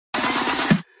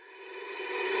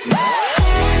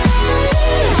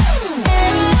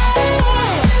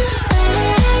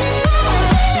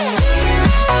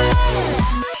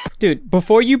Dude,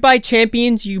 before you buy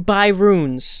champions, you buy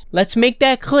runes. Let's make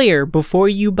that clear. Before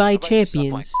you buy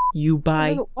champions, you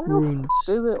buy runes.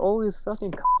 Is it always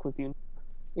sucking with you?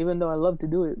 Even though I love to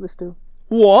do it, let's do.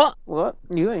 What? What?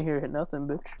 You ain't hear nothing,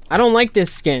 bitch. I don't like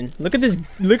this skin. Look at this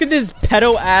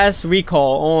pedo ass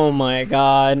recall. Oh my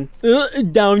god.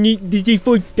 Downy, did you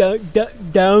put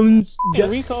downs? The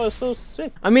recall is so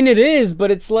sick. I mean, it is, but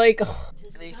it's like.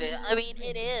 I mean,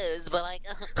 it is, but like.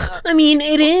 I mean,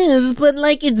 it is, but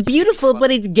like, it's beautiful,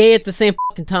 but it's gay at the same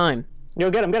fucking time. Yo,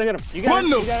 get him, get him, get him. You got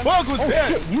him. What the fuck was that?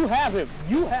 Shit, you have him.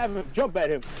 You have him. Jump at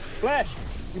him. Flash.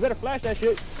 You better flash that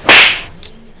shit.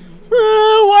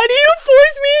 Why do you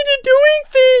force me into doing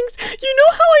things? You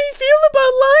know how I feel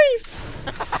about life.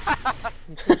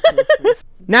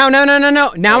 No.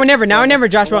 Now or never,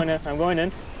 Joshua. I'm going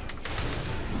in.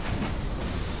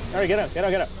 Alright, get up, get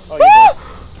up, get up. Oh, Woo!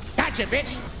 Gotcha,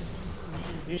 bitch.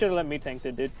 you should have let me tank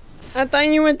it, dude. I thought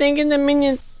you were thinking the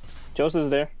minion. Joseph's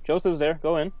there. Joseph's there.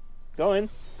 Go in. Go in.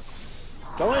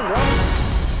 Go in, bro.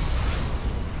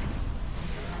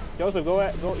 Joseph, go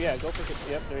pick it.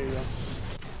 Yep, there you go.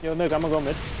 Yo, Nick, I'm gonna go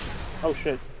mid. Oh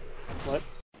shit. What?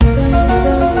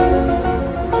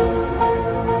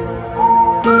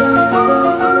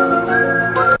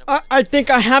 I think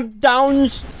I have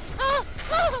downs.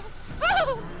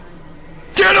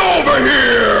 Get over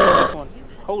here!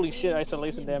 Holy shit,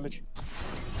 isolation damage.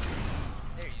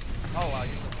 There you go. Oh wow,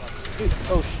 you're so close. Dude,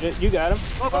 oh shit, you got him.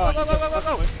 Go, go, go, go, go,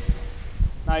 go, go.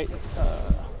 Nice.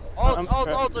 Ult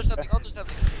or something, ult or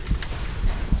something.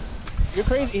 You're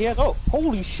crazy. He has. Oh,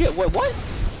 holy shit! What? What?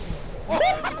 That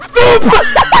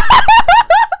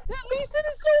Lee Sin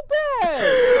is so bad.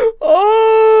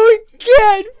 Oh,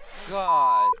 God.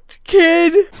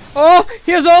 kid. Oh,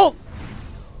 here's ult.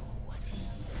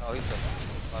 Oh, he's so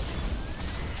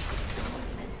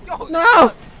bad. Yo,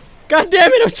 No. God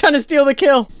damn it! I was trying to steal the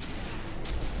kill.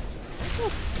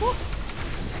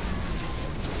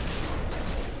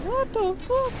 What the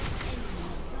fuck?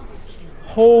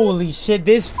 Holy shit!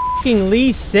 This fucking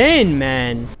Lee Sin,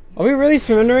 man. Are we really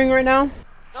surrendering right now?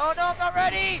 No, I'm not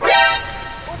ready.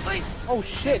 Oh, please. Oh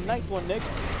shit! Nice one, Nick.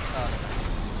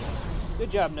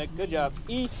 Good job, Nick. Good job.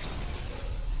 E.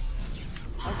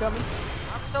 I'm coming.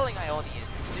 I'm selling Ionian.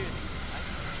 Seriously.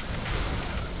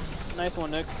 Nice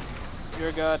one, Nick. You're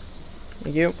a god.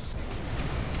 Thank you.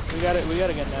 We got it. We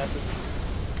gotta get nasty.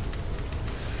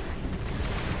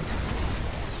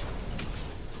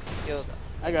 Killed them.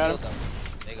 I got him. Killed them.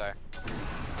 They are.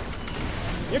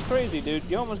 You're crazy, dude.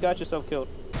 You almost got yourself killed.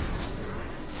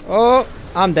 Oh,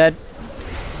 I'm dead.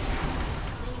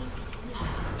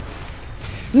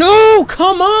 No,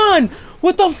 come on!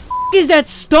 What the f is that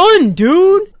stun,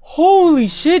 dude? Holy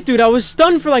shit, dude. I was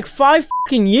stunned for like 5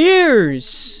 fucking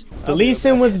years. The Lee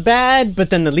Sin was bad, but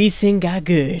then the Lee Sin got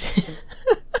good.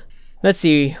 Let's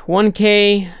see.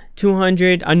 1k,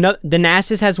 200. The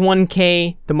Nasus has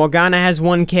 1k. The Morgana has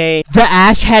 1k. The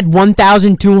Ashe had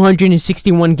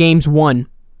 1,261 games won.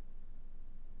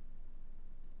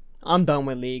 I'm done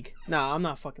with League. Nah, I'm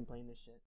not fucking playing this shit.